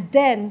 and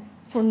then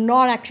for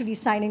not actually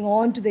signing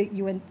on to the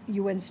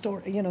UN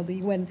story, the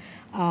UN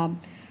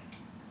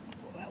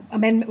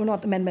amendment, well,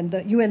 not amendment,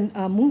 the UN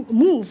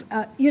move.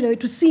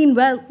 It was seen,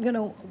 well,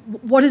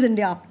 what is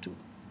India up to?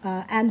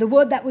 And the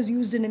word that was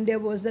used in India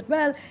was that,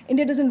 well,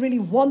 India doesn't really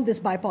want this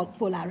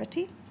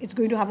bipolarity. It's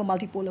going to have a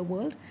multipolar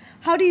world.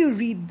 How do you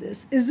read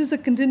this? Is this a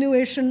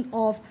continuation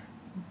of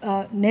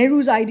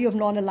Nehru's idea of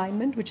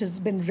non-alignment, which has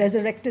been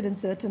resurrected in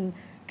certain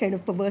kind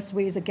of perverse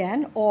ways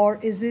again, or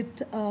is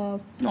it?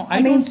 No,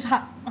 I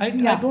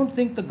don't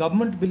think the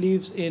government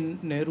believes in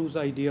Nehru's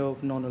idea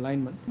of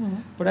non-alignment,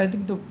 but I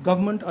think the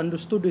government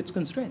understood its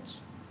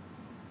constraints,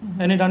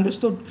 and it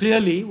understood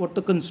clearly what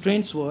the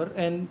constraints were,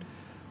 and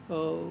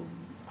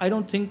I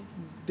don't think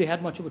they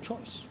had much of a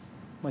choice,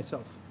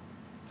 myself,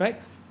 right?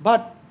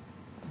 But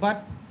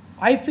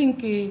I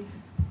think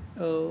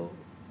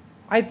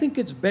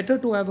it's better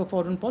to have a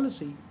foreign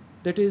policy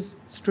that is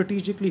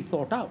strategically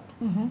thought out,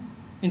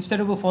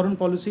 instead of a foreign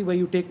policy where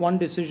you take one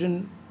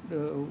decision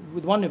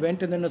with one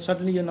event and then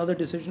suddenly another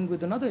decision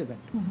with another event,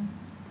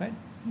 right?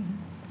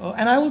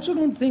 And I also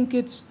don't think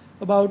it's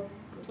about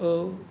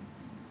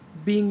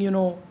being,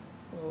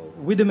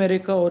 with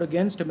America or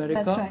against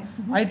America. That's right.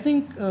 I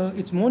think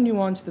it's more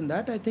nuanced than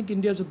that. I think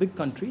India is a big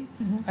country,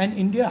 and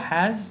India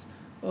has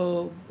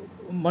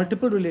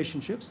multiple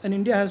relationships, and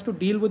India has to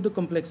deal with the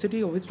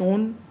complexity of its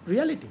own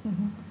reality.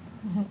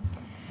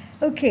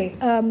 Okay,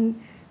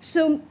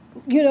 so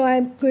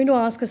I'm going to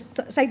ask a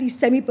slightly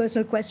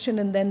semi-personal question,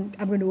 and then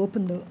I'm going to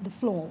open the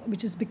floor,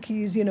 which is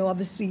because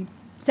obviously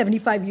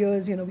 75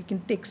 years, we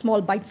can take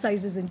small bite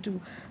sizes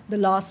into the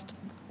last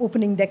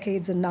opening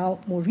decades and now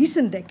more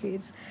recent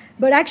decades.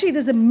 But actually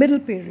there's a middle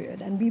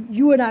period, and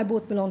you and I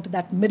both belong to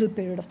that middle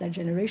period of that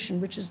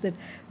generation, which is that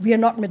we are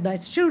not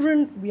Midnight's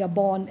children. We are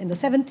born in the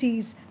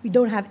 70s. We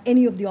don't have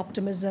any of the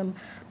optimism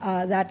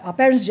that our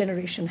parents'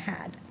 generation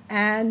had.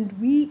 And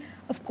we,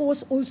 of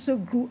course, also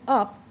grew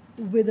up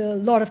with a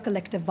lot of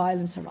collective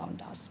violence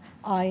around us.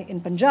 I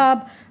in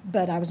Punjab,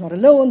 but I was not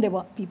alone. There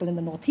were people in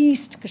the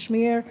Northeast,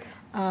 Kashmir.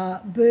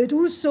 But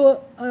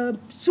also,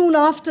 soon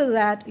after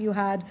that, you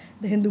had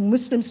the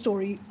Hindu-Muslim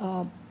story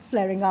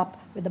flaring up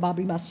with the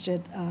Babri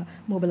Masjid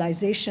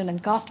mobilization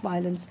and caste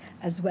violence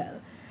as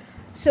well.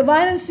 So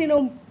violence,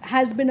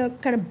 has been a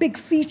kind of big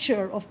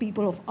feature of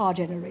people of our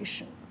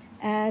generation.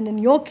 And in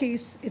your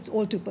case, it's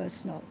all too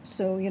personal.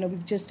 So,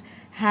 we've just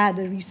had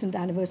a recent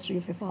anniversary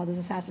of your father's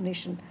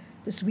assassination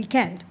this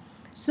weekend.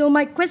 So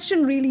my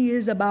question really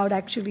is about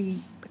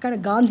actually a kind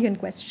of Gandhian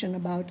question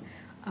about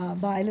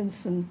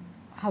violence and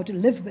how to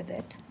live with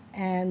it.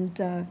 And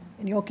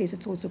in your case,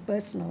 it's also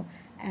personal.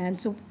 And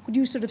so could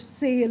you sort of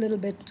say a little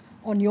bit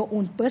on your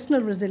own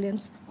personal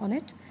resilience on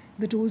it,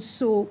 but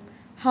also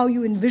how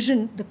you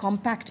envision the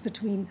compact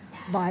between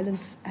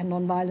violence and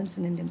non-violence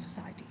in Indian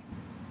society?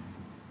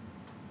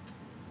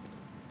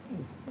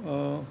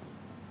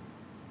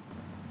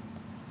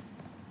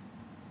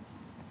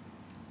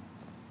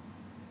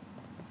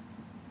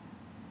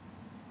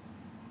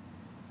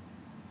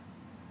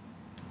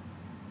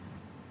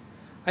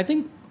 I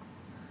think,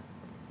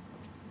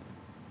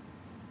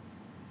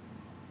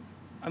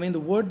 the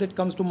word that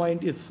comes to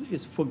mind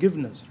is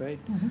forgiveness, right?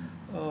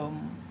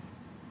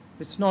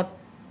 It's not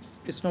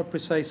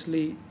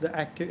precisely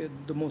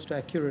the most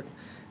accurate.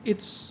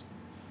 It's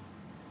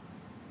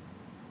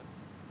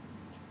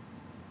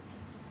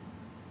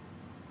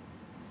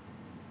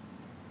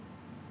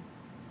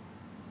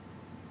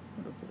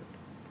how do I put it?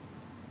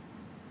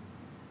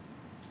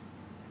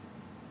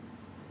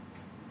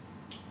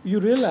 You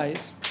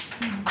realize.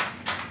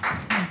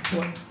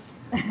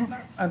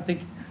 I'm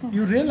thinking.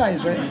 You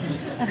realize, right?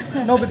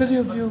 No, because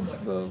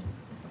you've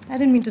I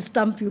didn't mean to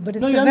stump you, but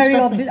it's No, you a haven't very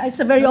stumped me. obvious. It's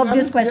a very No,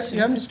 obvious you question.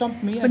 haven't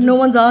stumped me. But no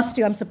one's asked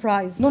you. I'm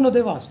surprised. No,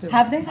 they've asked.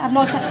 Have they? I've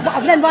not.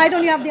 Then why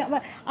don't you have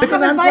the?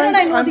 Because why don't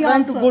I know I'm the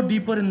trying answer? to go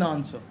deeper in the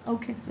answer.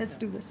 Okay, let's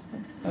do this.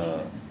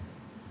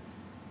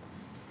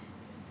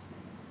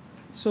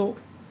 So,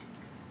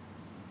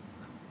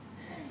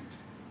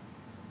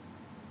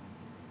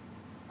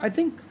 I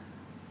think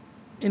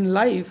in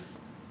life,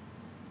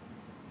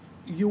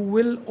 you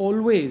will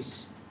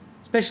always,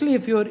 especially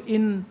if you're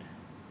in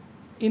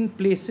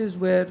places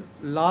where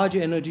large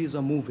energies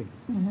are moving,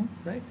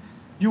 right?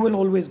 You will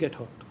always get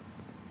hurt.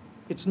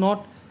 It's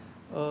not,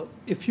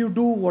 if you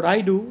do what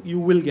I do, you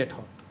will get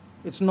hurt.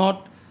 It's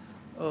not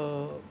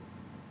a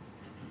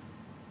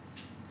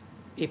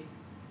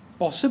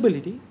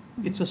possibility,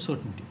 it's a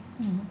certainty,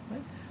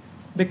 right?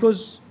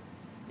 Because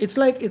it's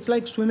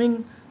like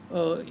swimming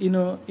in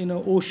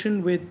a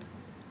ocean with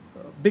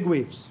big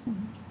waves,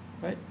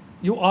 right?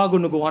 You are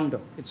going to go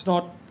under. It's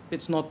not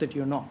that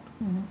you're not,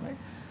 right?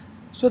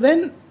 So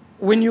then,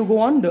 when you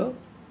go under,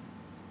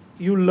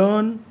 you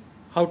learn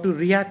how to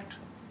react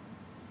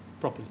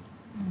properly.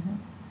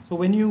 So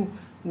when you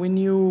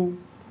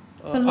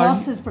So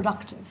loss is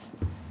productive.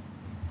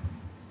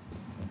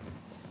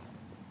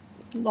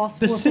 Loss.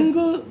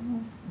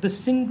 the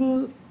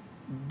single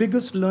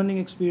biggest learning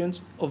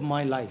experience of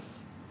my life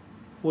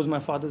was my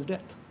father's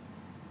death.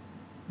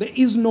 There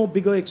is no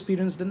bigger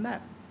experience than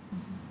that.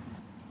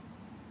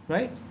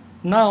 Right?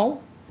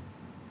 Now,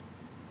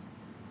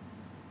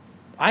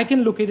 I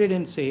can look at it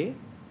and say,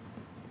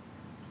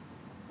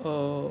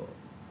 the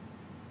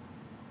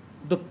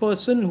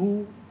person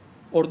who,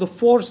 or the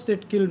force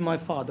that killed my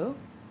father,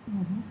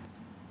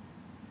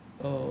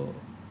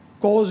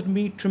 caused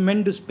me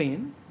tremendous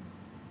pain.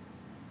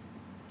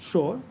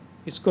 Sure,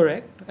 it's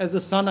correct. As a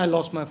son, I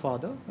lost my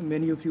father, and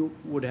many of you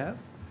would have,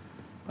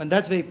 and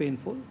that's very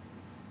painful.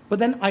 But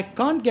then I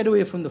can't get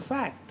away from the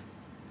fact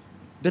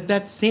that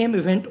that same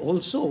event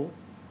also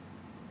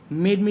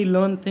made me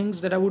learn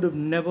things that I would have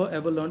never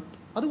ever learned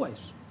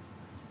otherwise.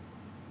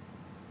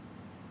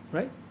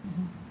 Right?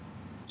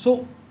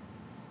 So,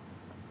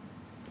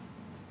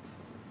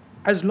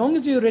 as long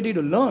as you're ready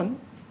to learn,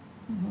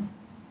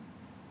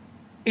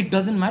 it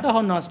doesn't matter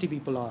how nasty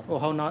people are or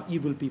how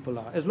evil people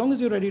are, as long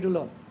as you're ready to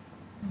learn.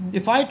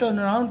 If I turn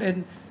around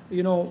and,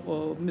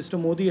 Mr.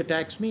 Modi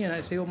attacks me and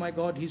I say, oh my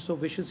God, he's so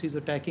vicious, he's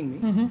attacking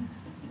me.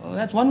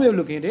 That's one way of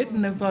looking at it.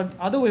 And the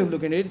other way of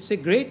looking at it is say,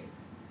 great,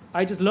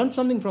 I just learned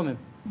something from him.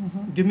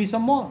 Give me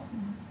some more.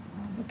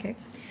 Okay.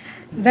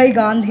 Very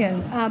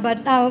Gandhian.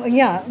 But now,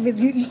 yeah,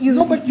 you.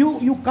 No, but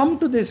you come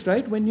to this,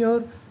 right? When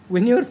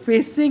you're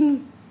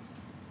facing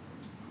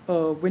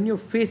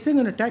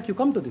an attack, you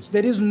come to this.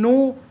 There is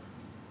no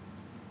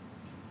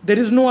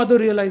other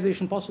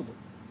realization possible.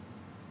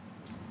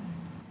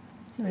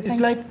 It's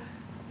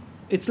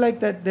like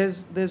that.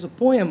 There's a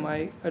poem.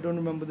 I don't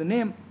remember the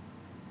name.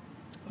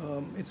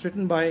 It's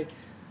written by,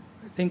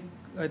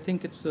 I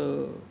think it's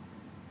a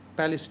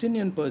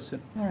Palestinian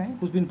person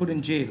who's been put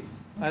in jail.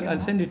 Okay,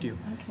 I'll send it to you.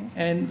 Okay.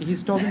 And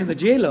he's talking to the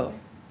jailer.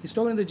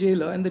 And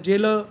the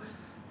jailer,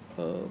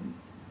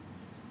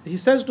 he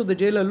says to the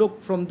jailer,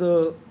 look, from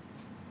the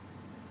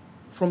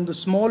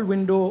small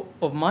window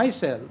of my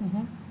cell,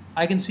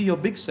 I can see your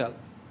big cell.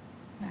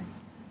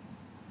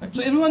 Right?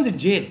 So everyone's in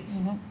jail.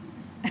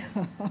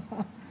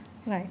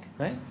 Right.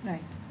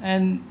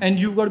 And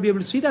you've got to be able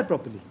to see that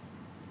properly.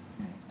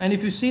 Right. And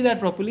if you see that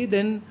properly,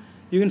 then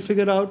you can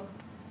figure out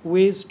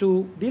ways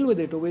to deal with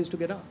it or ways to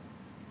get out.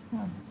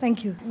 Well,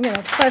 thank you.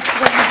 First.